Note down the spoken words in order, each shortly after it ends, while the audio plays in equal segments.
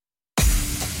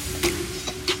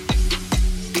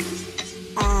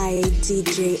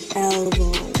DJ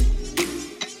Elvo.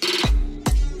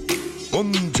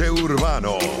 Ponche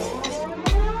Urbano.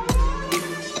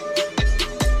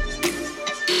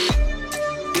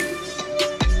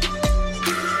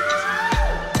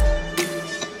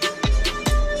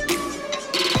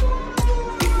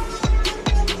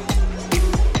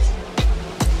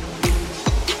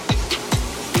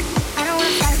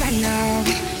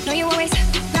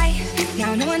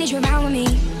 You around with me,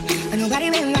 but nobody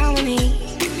been around with me.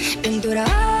 Been through the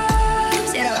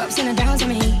ups and the downs with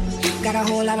me. Got a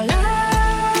whole lot of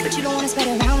love, but you don't wanna spread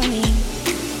it around with me.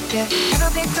 Yeah, never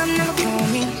pick up, never call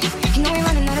me. You know we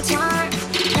running out of time.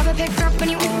 Never pick up when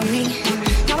you want me.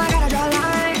 Now I gotta draw a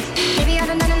line. Maybe I've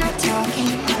done enough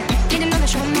talking. Need another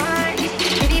show mine.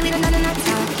 Maybe we done enough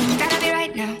talking. Gotta be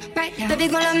right now, right now. Baby,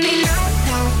 gonna love me now,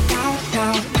 now, now,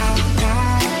 now, now,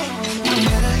 now,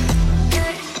 never.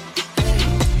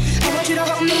 You don't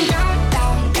hold me down,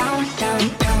 down, down, down,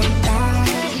 down, down,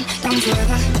 down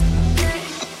forever.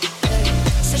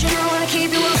 Said you don't wanna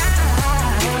keep you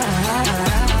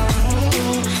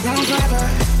around forever.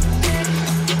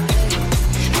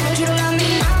 I want you to love me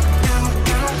now, now,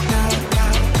 now, now,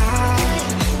 now,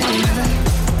 now, never.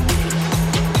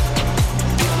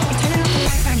 I'm turning up the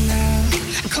light right now.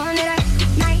 I'm calling it at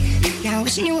night. Now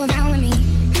wishing you were around with me,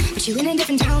 but you in a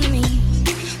different town with me.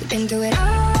 We've been through it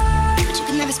all.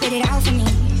 Never spit it out for me.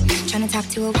 Tryna talk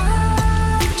to a wall,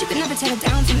 but you could never tell it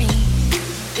down for me.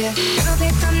 Yeah, never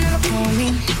pick up, never call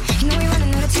me. You know we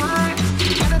running out of time.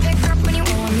 Never pick up when you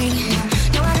want me.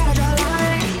 Now I gotta draw a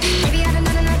line. Maybe I done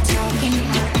enough talking.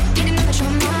 Need another show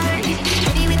mine.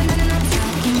 Maybe we done enough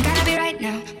talking. Gotta be right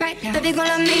now, right now. Baby, gon'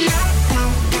 love me now,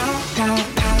 now, now, now,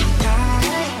 now,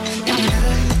 now,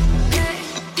 never.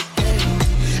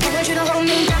 I want you to hold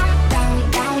me down, down,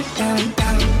 down, down,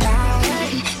 down, down,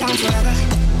 down forever.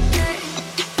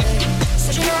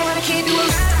 Said you know I wanna keep you around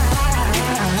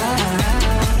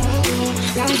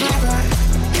forever.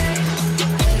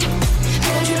 I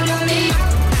want you to love me now,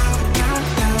 now, now,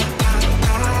 now,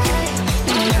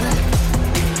 now, never.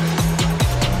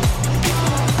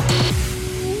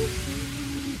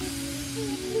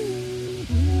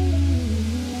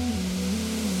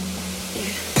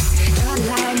 Draw the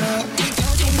line up,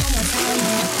 don't take no more time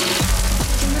up.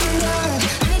 Remember,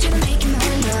 I need you to make it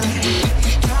mine up.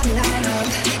 Draw the line up,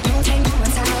 don't take no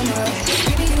more time up.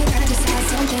 Maybe you gotta decide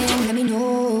something, let me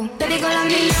know. Baby, go love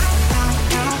me now, now,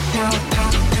 now, now,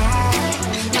 now,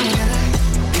 now, never.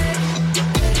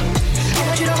 I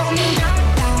want you to hold me down,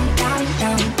 down, down,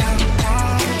 down, down,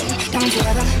 down, down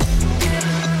forever.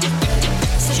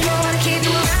 Said you know I wanna keep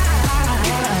you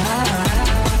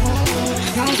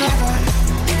around forever.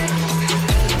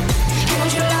 I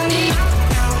want you to love me now,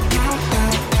 now, now,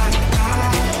 now, now,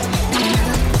 now,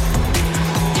 never.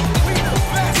 We the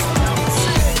best,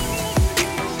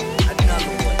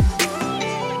 another one.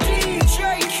 DJ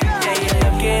Khaled. Yeah, you're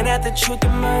looking at the truth, the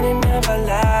money never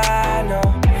lie, no.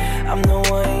 I'm the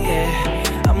one,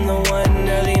 yeah. I'm the one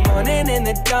early morning in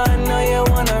the dawn. Know you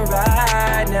wanna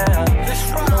ride now.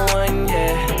 I'm the one,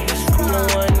 yeah. I'm the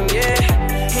one, yeah.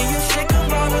 Hear you sick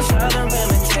of all those other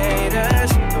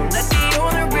imitators. Don't let the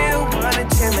only real one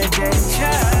intimidate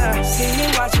ya. See me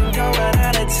watching, don't run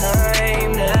out of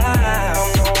time now.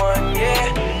 I'm the one,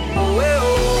 yeah. Oh, oh,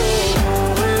 oh,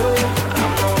 oh, oh.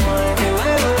 I'm the one,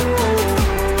 yeah. Oh,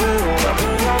 oh, oh, I'm the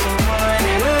only one,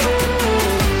 yeah.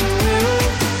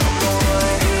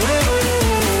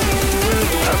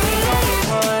 Oh,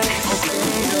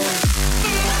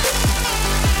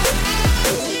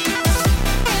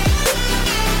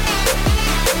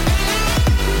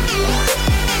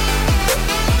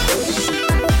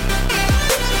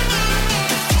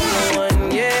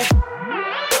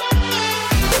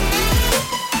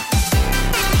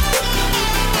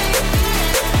 oh, oh, I'm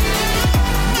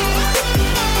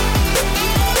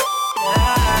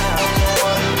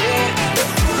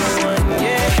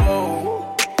the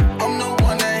only one.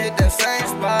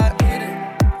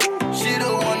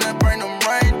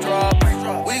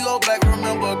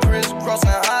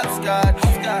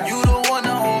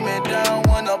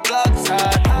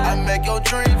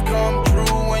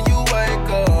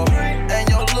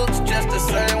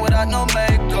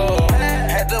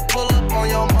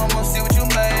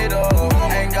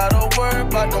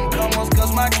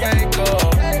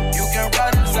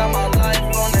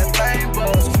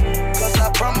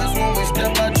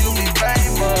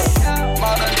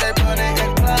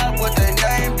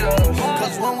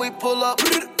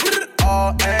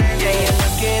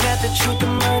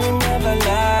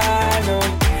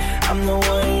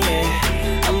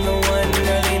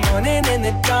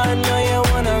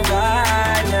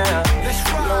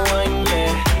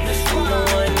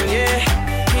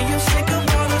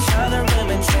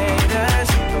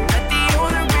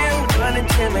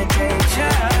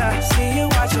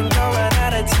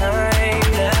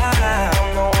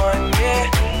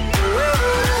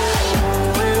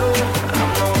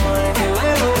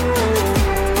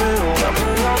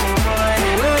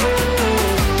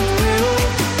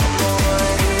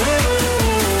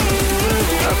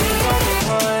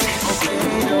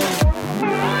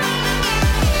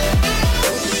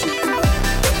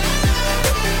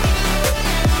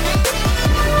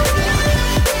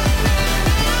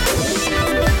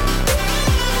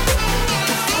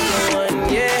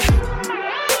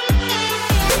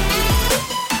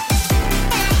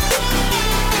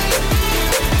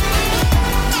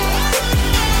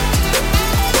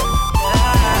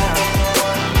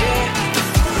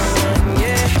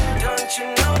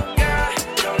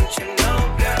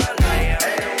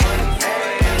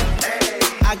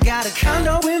 I got a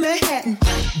condo in Manhattan.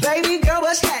 Baby girl,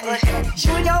 what's happening?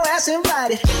 You and your ass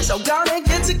invited, so gonna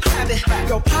get to clapping.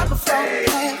 Go pop it for a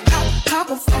plan, pop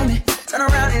it for me. Turn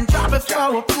around and drop it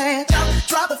for a plan,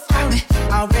 drop it for me.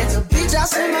 I'll rent a beach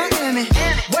house in Miami.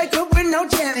 Wake up with no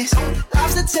jammies.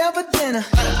 Lobster tail for dinner.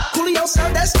 Julio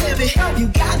served that stiffy. You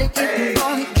got it if you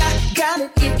want it. Got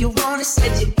it if you want it.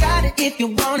 Said you got it if you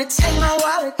want it. Take my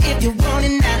wallet if you want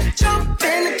it now. Jump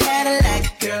in the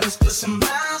Cadillac. Girl, let's put some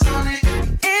miles on it.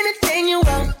 Anything you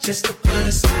want, just to put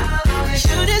a smile on it.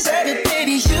 You deserve it,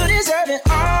 baby. You deserve it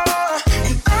all.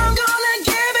 And I'm gonna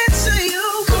give it to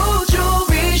you. Gold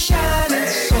jewelry shining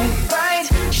so bright.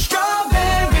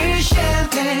 Strawberry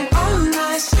champagne, oh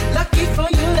nice. Lucky for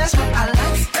you, that's what I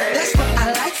like. That's what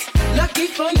I like. Lucky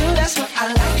for you, that's what I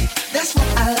like. That's what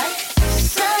I like.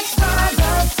 Sex by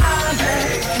the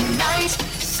fire night.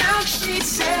 Silk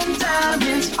sheets and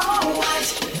diamonds, all white.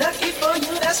 Lucky for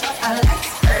you, that's what I like.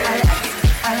 I like,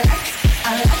 I like, I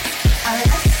like, I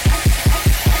like.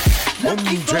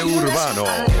 Lucky for you, that's what I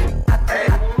like.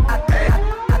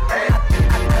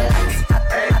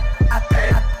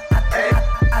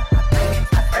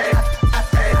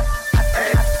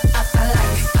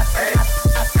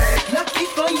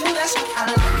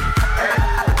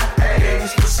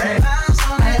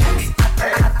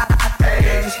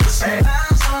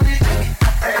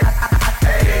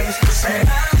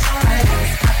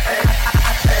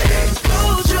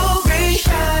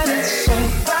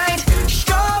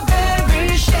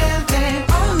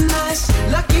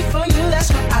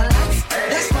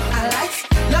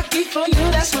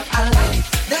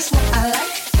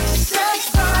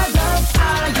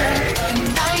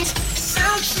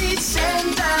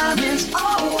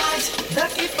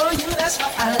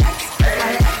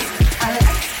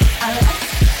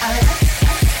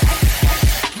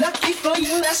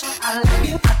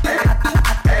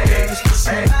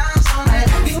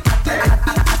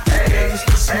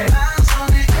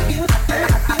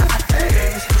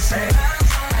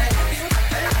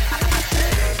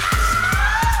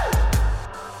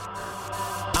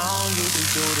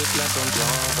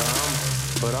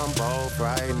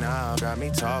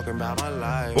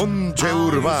 Ponche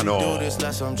Urbano.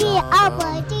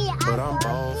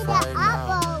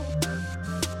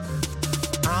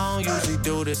 I don't usually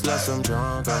do this unless I'm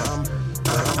drunk. I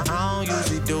don't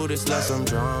usually do this unless I'm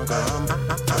drunk. I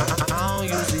don't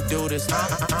usually do this. I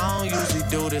don't usually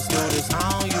do this. I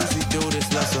don't usually do this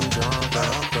unless I'm drunk. I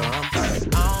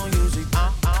don't usually. I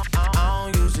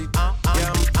don't usually.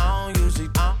 Yeah, I don't usually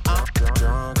drunk.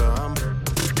 I don't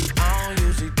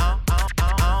usually. I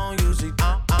don't usually.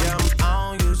 Yeah, I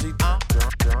don't usually drunk.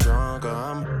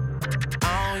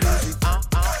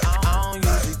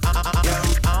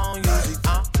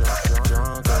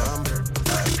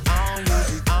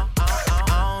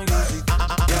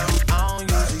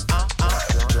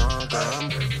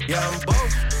 Yeah, I'm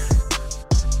both.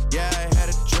 Yeah, I had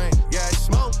a drink. Yeah, I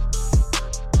smoke.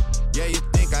 Yeah, you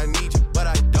think I need you, but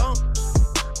I don't.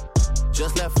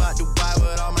 Just left out Dubai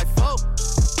with all my folk.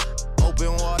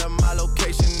 Open water, my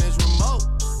location is remote.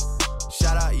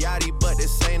 Shout out Yachty, but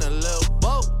this ain't a little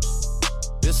boat.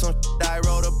 This some shit I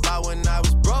wrote about when I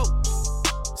was broke.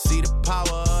 See, the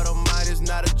power of the mind is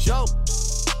not a joke.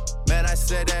 Man, I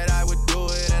said that I would do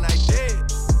it, and I did.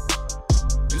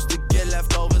 Used to get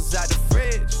leftovers out the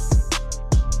fridge.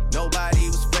 Nobody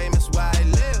was famous where I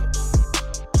lived.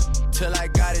 Till I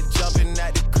got it jumping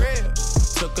at the crib.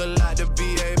 Took a lot to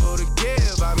be able to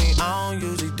give. I mean, I don't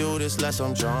usually do this unless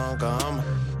I'm drunk,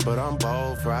 but I'm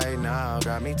both right now.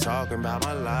 Got me talking about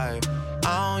my life.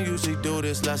 I don't usually do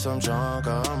this unless I'm drunk,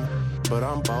 but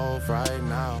I'm both right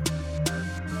now.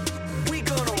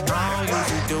 I don't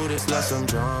usually do this unless I'm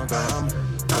drunk, I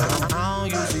don't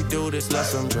usually do this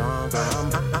unless I'm drunk, I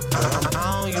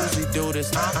don't usually do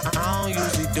this. I don't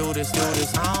usually do this.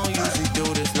 I don't usually do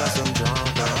this unless I'm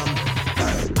drunk, I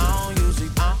don't usually.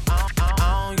 I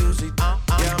don't usually.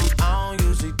 Yeah, I don't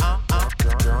usually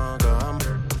drunk, I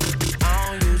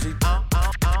don't usually. I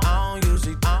don't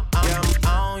usually. Yeah, I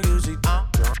don't usually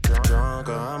drunk, I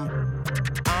don't usually.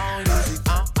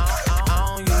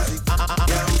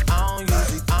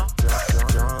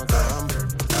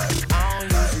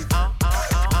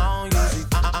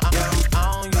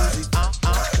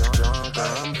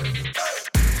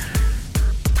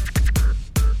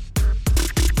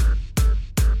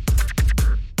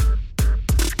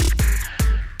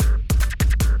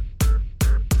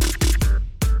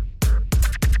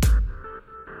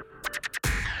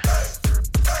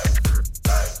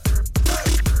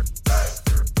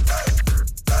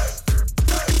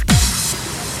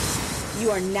 You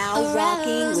are now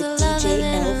rocking with DJ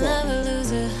Elvo.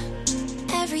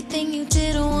 Everything you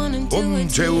did, I wanna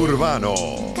Ponche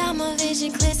Urbano. Got my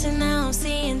vision clear, so now I'm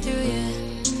seeing through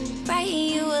you.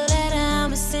 Writing you a letter,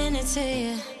 I'ma send it to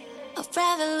you. I'd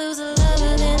rather lose a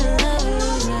lover than a lover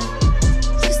loser.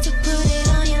 Used to put it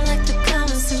on you like the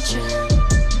Kama Sutra.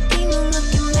 Ain't no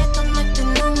looking back, I'm like the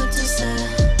no Medusa.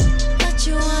 But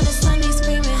you understand me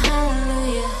screaming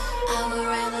hallelujah. I would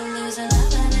rather lose a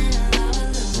lover than a lover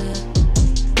loser.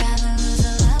 Rather lose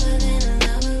a lover than a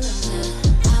lover loser.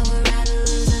 I would rather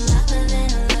lose a lover than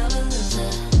a lover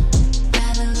loser.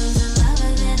 Rather lose a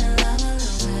lover than a lover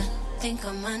loser. Think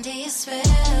I'm under your spell.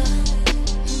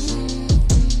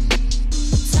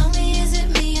 Tell me, is it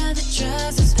me or the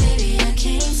drugs? 'Cause baby, I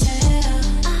can't tell.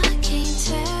 I can't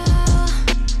tell.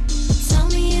 Tell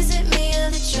me, is it me or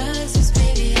the drugs? 'Cause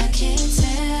baby, I can't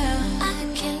tell. I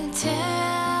can't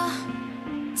tell.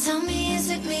 Tell me, is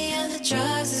it me or the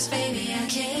drugs? 'Cause baby, I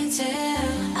can't tell.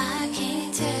 I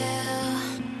can't tell.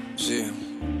 Yeah.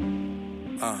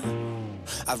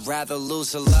 I'd rather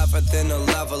lose a lover than a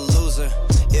lover loser.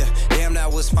 Yeah, damn,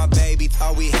 that was my baby,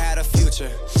 thought we had a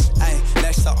future. Ay,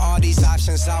 next to all these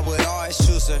options, I would always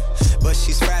choose her. But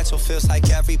she's fragile, feels like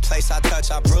every place I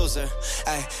touch, I bruise her.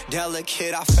 Ay,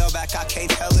 delicate, I fell back, I can't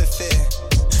tell if it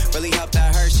really helped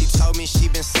that hurt. She told me she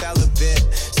been celibate.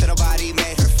 Said nobody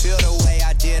made her feel the way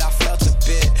I did, I felt a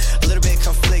bit. A little bit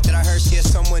conflicted, I heard she had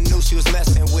someone new she was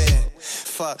messing with.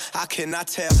 Fuck, I cannot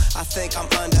tell, I think I'm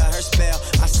under her spell.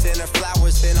 I sent her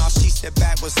flowers and all she said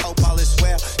back was hope all is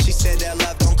well. She said that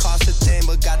love don't cost a thing,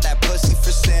 but got that pussy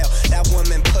for sale. That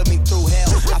woman put me through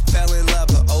hell, I fell in love,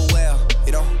 but oh well,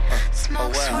 you know, Smoke oh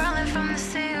well. swirling from the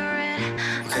cigarette.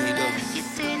 Okay, you do. You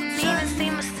didn't even see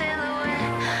my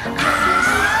silhouette.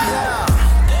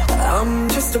 I'm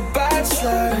just a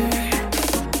bachelor.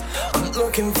 I'm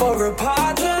looking for a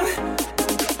partner.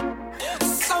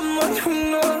 Someone who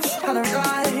knows how to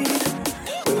ride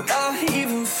without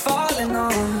even falling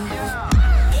on.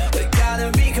 They gotta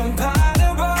be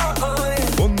compatible.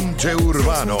 Ponche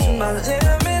Urbano. To my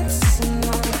limits.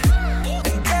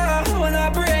 And girl, when I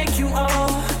break you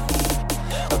off,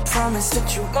 I promise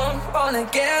that you won't wanna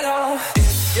get off.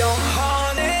 If you're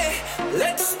horny,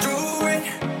 let's do it.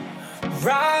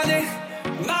 Ride it,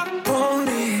 my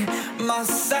pony, my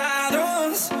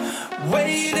saddle's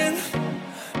waiting.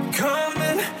 Come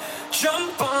and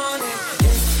jump on it.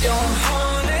 If you're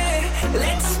horny,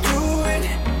 let's do it.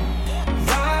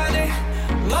 Ride it,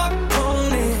 my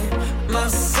pony, my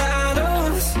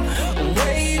saddle's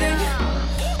waiting.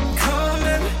 Come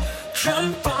and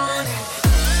jump on it.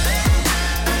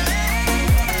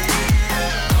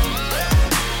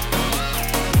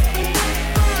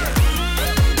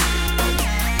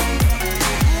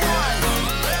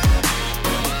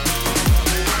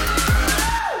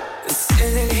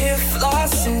 Sitting here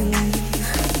flossing,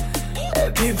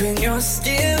 peeping your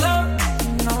skin up.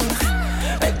 No,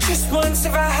 like just once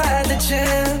if I had the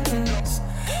chance,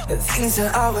 the things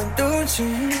that I would do to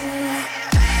you.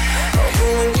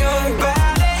 Moving your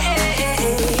body,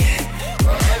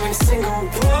 every single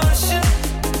portion,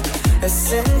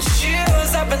 sending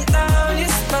chills up and down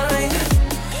your spine.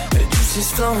 The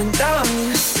juices flowing down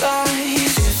your side.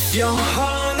 If you're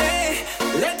horny,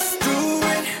 let's do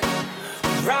it.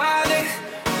 Ride it,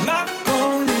 my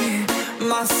pony,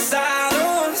 my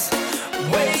saddle's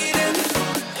waiting.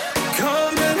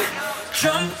 Come and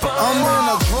jump on. I'm in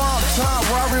a drop top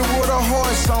Rari with a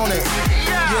horse on it.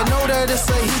 You know that it's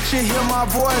a hit, you hear my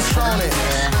voice on it.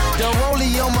 The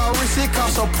rollie on my wrist, it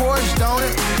costs a Porsche, don't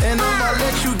it? And I'ma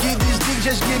let you get this dick,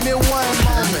 just give me one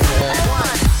moment.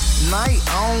 Night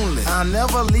only, I'll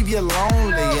never leave you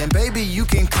lonely. And baby, you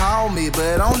can call me,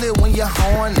 but only when you're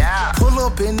horny. Pull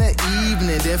up in the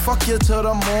evening, then fuck you till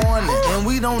the morning. And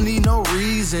we don't need no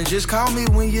reason, just call me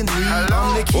when you need.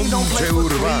 I'm the king, don't play for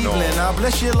Cleveland. I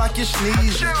bless you like you're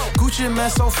sneezing. Gucci man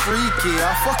so freaky,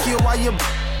 I fuck you while you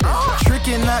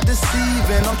tricking, not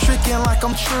deceiving. I'm tricking like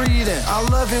I'm treating. I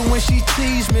love it when she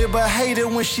tease me, but hate it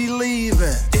when she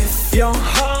leaving. If you're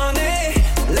horny,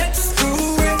 let's do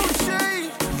it.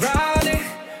 Ride it,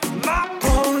 my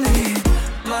pony,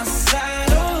 my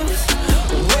saddle's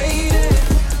waiting.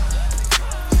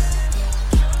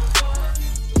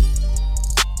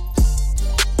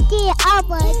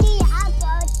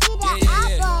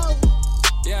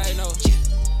 Yeah, I know.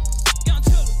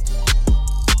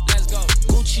 Let's go.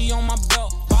 Gucci on my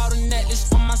belt, bought a necklace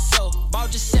for myself, bought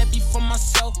Giuseppe for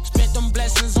myself, spent them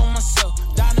blessings on myself.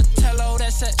 Donatello,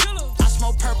 that's it. I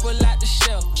smoke purple out the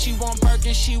shell. She want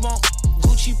Birkin, she want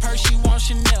Gucci purse, she want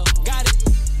Chanel. Got it.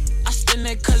 I spend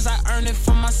it cause I earn it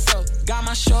for myself. Got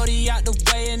my shorty out the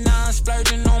way and now I'm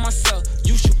splurging on myself.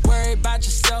 You should worry about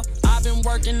yourself. I've been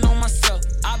working on myself.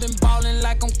 I've been balling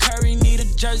like I'm Curry, need a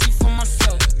jersey for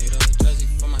myself. Need a jersey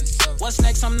for myself. what's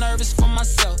next, I'm nervous for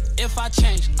myself. If I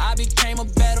change, I became a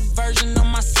better version of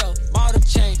myself. Bought a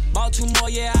chain, bought 2 more,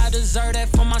 yeah, I deserve that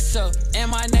for myself. And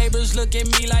my neighbors look at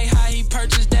me like how he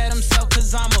purchased that himself.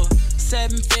 Cause I'm a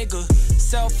 7-figure,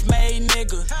 self-made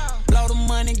nigga. Blow the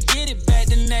money, get it back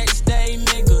the next day,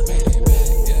 nigga.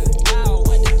 Wow,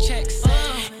 what the check say?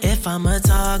 If I'ma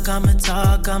talk,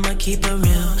 I'ma keep it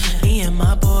real. Me and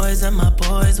my boys,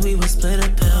 we would split a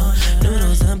pill.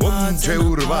 Noodles and bars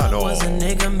and the bar was a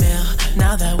nigga meal.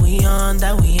 Now that we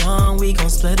on, we gon'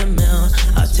 split a meal.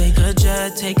 I'll take a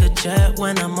jet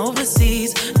when I'm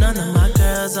overseas. None of my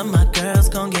girls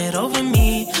gon' get over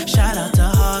me. Shout out to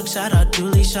Hawk, shout out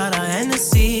Julie, shout out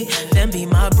Hennessy. Them be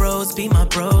my bros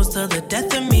till the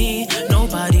death of me.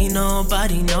 Nobody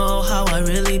know how I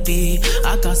really be.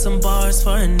 I got some bars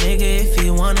for a nigga if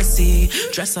you wanna see.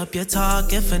 Dress up your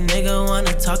talk if a nigga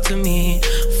wanna talk to me.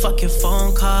 Fuck your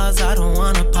phone calls, I don't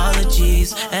want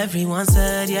apologies. Everyone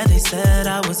said, yeah, they said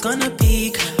I was gonna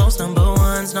peak. Most number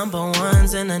ones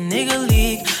in a nigga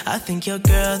league. I think your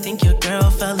girl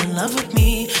fell in love with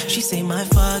me. She say my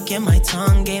fuck and my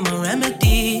tongue gave a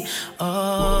remedy.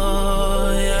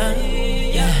 Oh, yeah.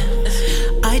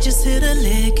 I just hit a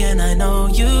lick and I know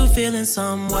you feeling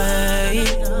some way.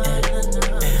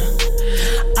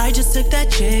 I just took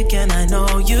that chick and I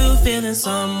know you feeling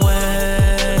some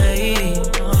way.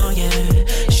 Oh yeah,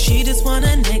 she just want a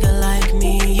nigga like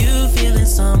me. You feeling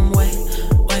some way.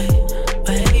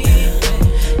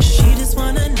 She just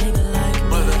want a nigga like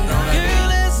me.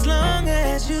 Girl, as long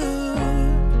as you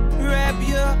wrap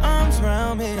your arms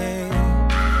around me,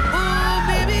 ooh,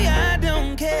 baby, I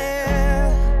don't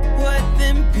care what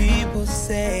them people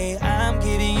say. I'm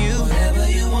giving you whatever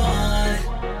you want.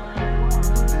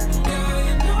 Girl,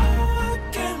 you know I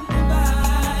can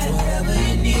provide whatever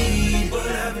you need,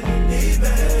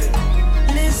 baby.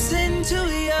 Listen to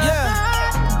your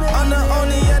heart, baby. I'm the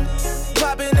only young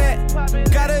poppin' that.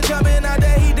 Gotta jump in out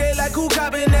there, he dead like who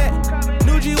coppin' that.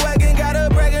 New G-Wagon, gotta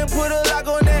brag and put a lock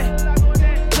on that.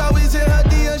 Always in her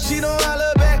DM, she don't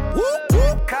holler back. Whoop,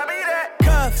 whoop, copy that.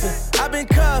 Cuffin', I been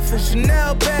cuffin',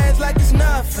 Chanel bags like it's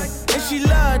nothing. And she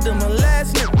loved him, her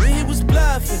last nigga, he was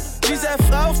bluffing. She said,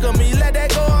 "Flow, me, let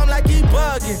that go." I'm like, he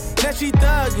bugging. Now she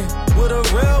thugging with a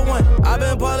real one. I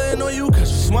been ballin' on you, cause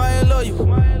you smart and loyal.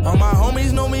 All my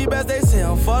homies know me best, they say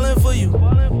I'm falling for you.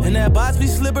 And that box be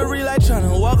slippery like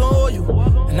tryna walk on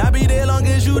oil. And I be there long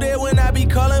as you there when I be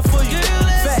calling for you. Girl,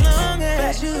 as long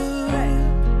as you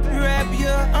wrap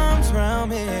your arms around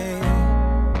me,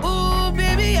 ooh,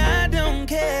 baby, I don't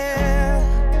care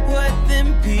what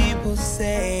them people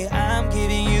say. I'm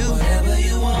giving you whatever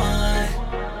you want.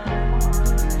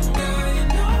 Girl, you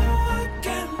know I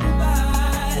can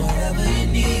provide whatever you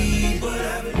need,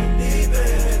 baby.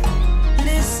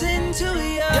 Listen to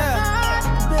your heart,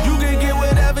 baby. You can get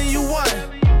whatever you want,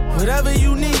 whatever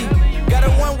you need. Got a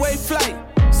one-way flight,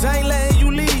 so I ain't letting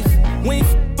you leave. We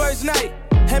ain't first night,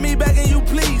 hand me back and you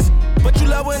please. But you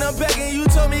love when I'm begging, you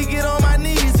told me get on my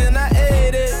knees and I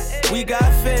ate it. We got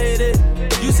faded.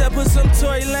 You said put some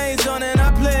Tory Lanez on and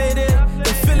I played it.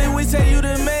 In Philly we say you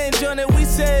the main joint and we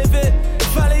save it.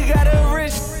 Finally got a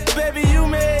rich, baby you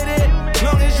made it.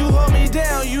 Long as you hold me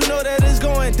down, you know that it's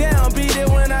going down. Be there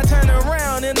when I turn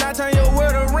around and I turn your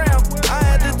word around. I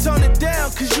had to tone it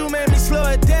down, cause you made me slow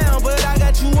it down. But I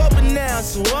got you open now,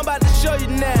 so I'm about to show you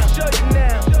now.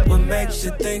 What makes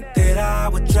you think that I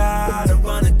would try to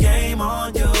run a game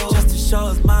on you? Just to show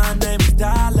us my name is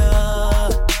Dollar.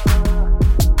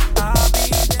 I'll be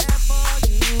there for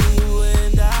you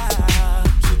and I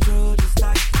treat you just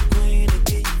like the queen and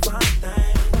give you fine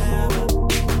things.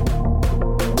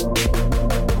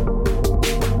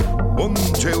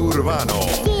 Ponche Urbano.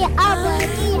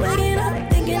 Waking up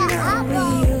thinking how we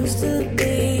used to be.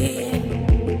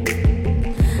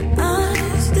 I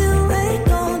still wake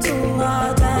on to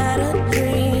all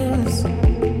dreams.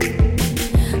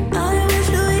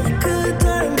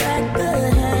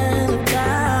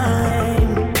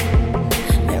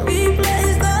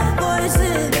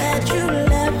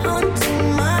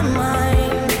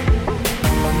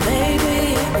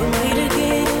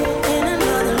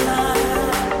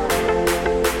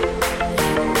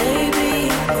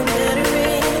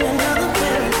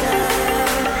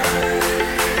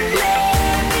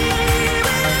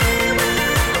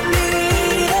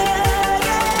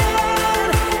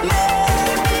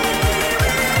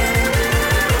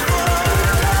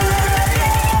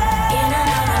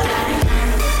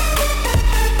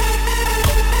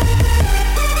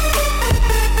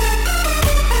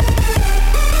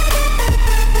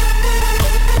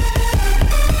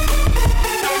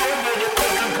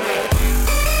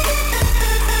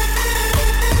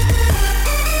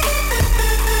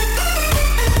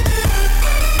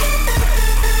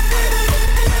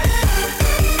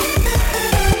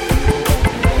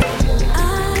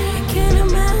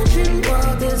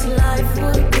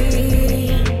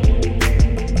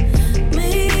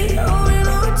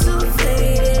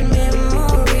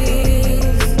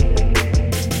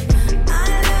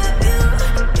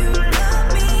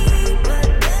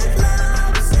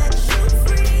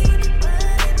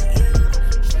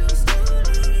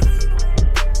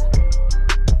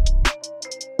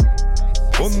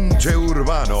 Ponche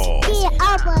Urbano.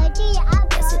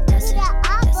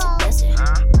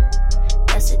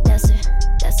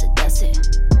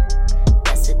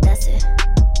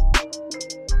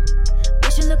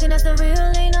 Looking at the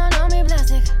real, ain't on me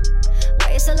plastic.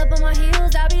 Why you still up on my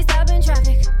heels? I be stopping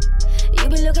traffic. You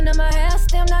be looking at my hair,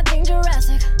 still not think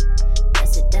Jurassic.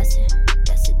 That's it, that's it,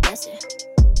 that's it, that's it.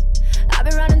 I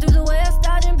been riding through the west,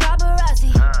 dodging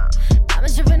paparazzi.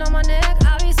 Diamonds dripping on my neck,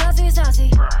 I be saucy, saucy.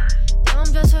 Damn, I'm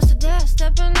just supposed to death,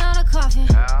 stepping out of coffin.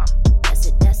 That's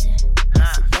it, that's it,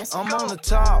 that's it, that's it. I'm on the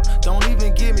top, don't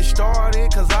even get me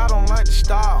started, cause I don't like to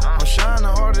stop. I'm shining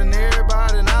harder than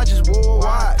everybody, and I just wore a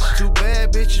watch. Two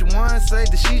bad bitches, one say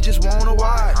that she just wanna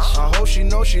watch. I hope she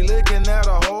know she looking at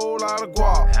a whole lot of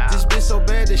guap. This bitch so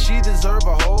bad that she deserve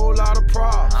a whole lot of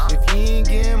props. If you ain't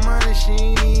getting money, she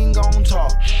ain't even gon'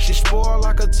 talk. She spoiled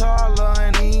like a toddler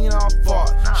and ain't our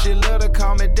fault. She let her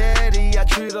call me daddy, I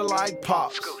treat her like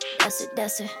pops. That's it,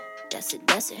 that's it, that's it,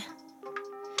 that's it.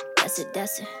 That's it,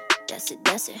 that's it, that's it,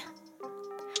 that's it.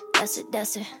 That's it,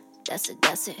 that's it, that's it,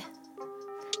 that's it.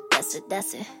 That's it,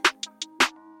 that's it.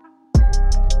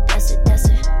 That's it, that's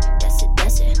it, that's it,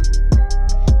 that's it.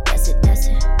 That's it, that's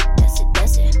it, that's it,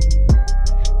 that's it.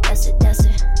 That's it, that's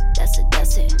it, that's it,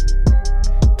 that's it.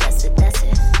 That's it, that's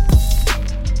it.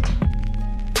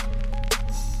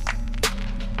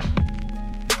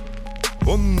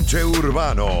 Ponche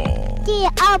Urbano.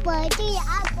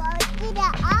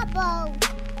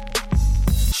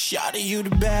 Shawty, you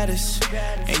the baddest,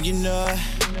 and you know it.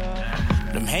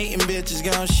 Them hating bitches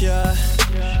gon' show.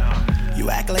 You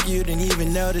act like you didn't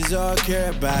even notice or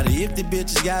care about it. If the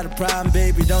bitches got a problem,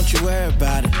 baby, don't you worry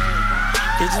about it.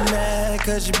 They just mad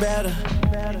cause you better.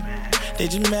 They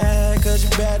just mad cause you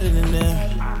better than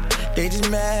them. They just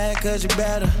mad cause you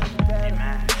better.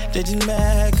 They just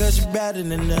mad cause you better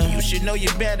than them. You should know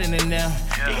you're better than them.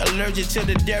 They allergic to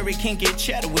the dairy, can't get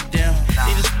cheddar with them.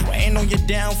 They just praying on your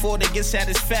downfall to get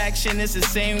satisfaction. It's the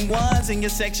same ones in your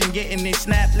section getting their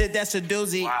snap lit, that's a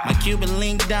doozy. My Cuban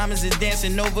link diamonds is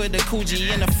dancing over the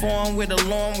Coogee. In the form with a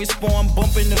long respawn,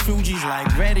 bumping the Fugees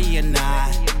like ready or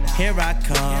not. Here I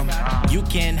come, you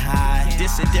can't hide.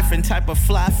 This a different type of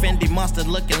fly, Fendi monster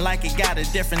looking like it got a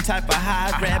different type of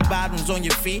high. Red bottoms on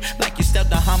your feet, like you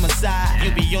stepped a homicide.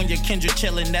 You be on your Kendrick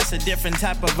chillin', that's a different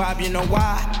type of vibe, you know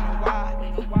why?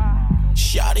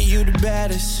 Shawty, you the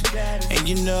baddest, and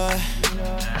you know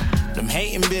it. Them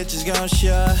hating bitches gon'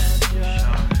 show.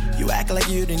 You act like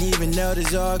you didn't even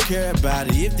notice or care about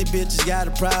it. If the bitches got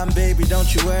a problem, baby,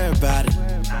 don't you worry about it.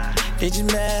 They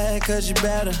just mad cause you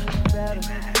better.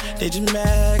 They just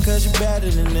mad cause you better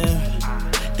than them.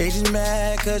 They just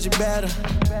mad cause you better.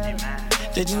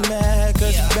 They just mad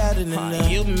cause you better than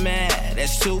them. You mad,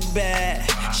 that's too bad.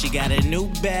 She got a new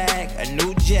bag, a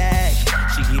new jack.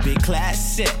 She keep it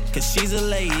classic, cause she's a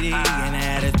lady. And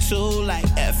attitude like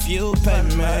F you, pay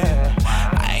me.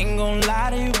 I ain't gon'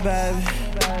 lie to you, baby.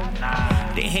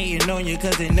 They hating on you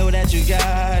cause they know that you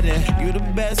got it. You the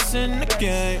best in the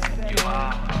game.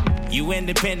 You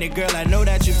independent, girl, I know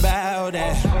that you bout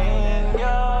it. Swing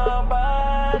your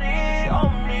body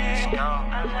on me,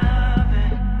 I love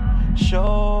it.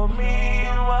 Show me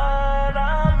what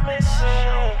I'm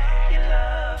missing.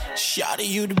 Shawty,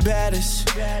 you the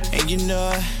baddest, and you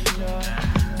know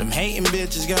it. Them hating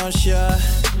bitches gon' show.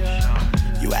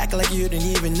 You act like you didn't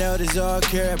even notice or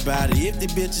care about it. If the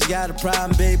bitches got a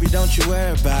problem, baby, don't you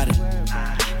worry about it.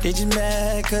 They just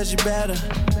mad cause you better.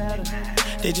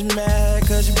 They just mad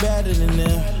cause you better than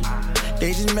them.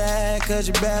 They just mad cause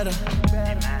you better.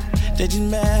 They just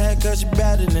mad cause you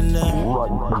better than them.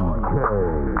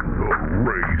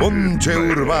 Ponche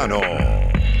Urbano.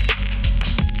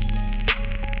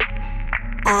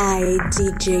 I,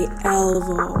 DJ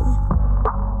Elvo.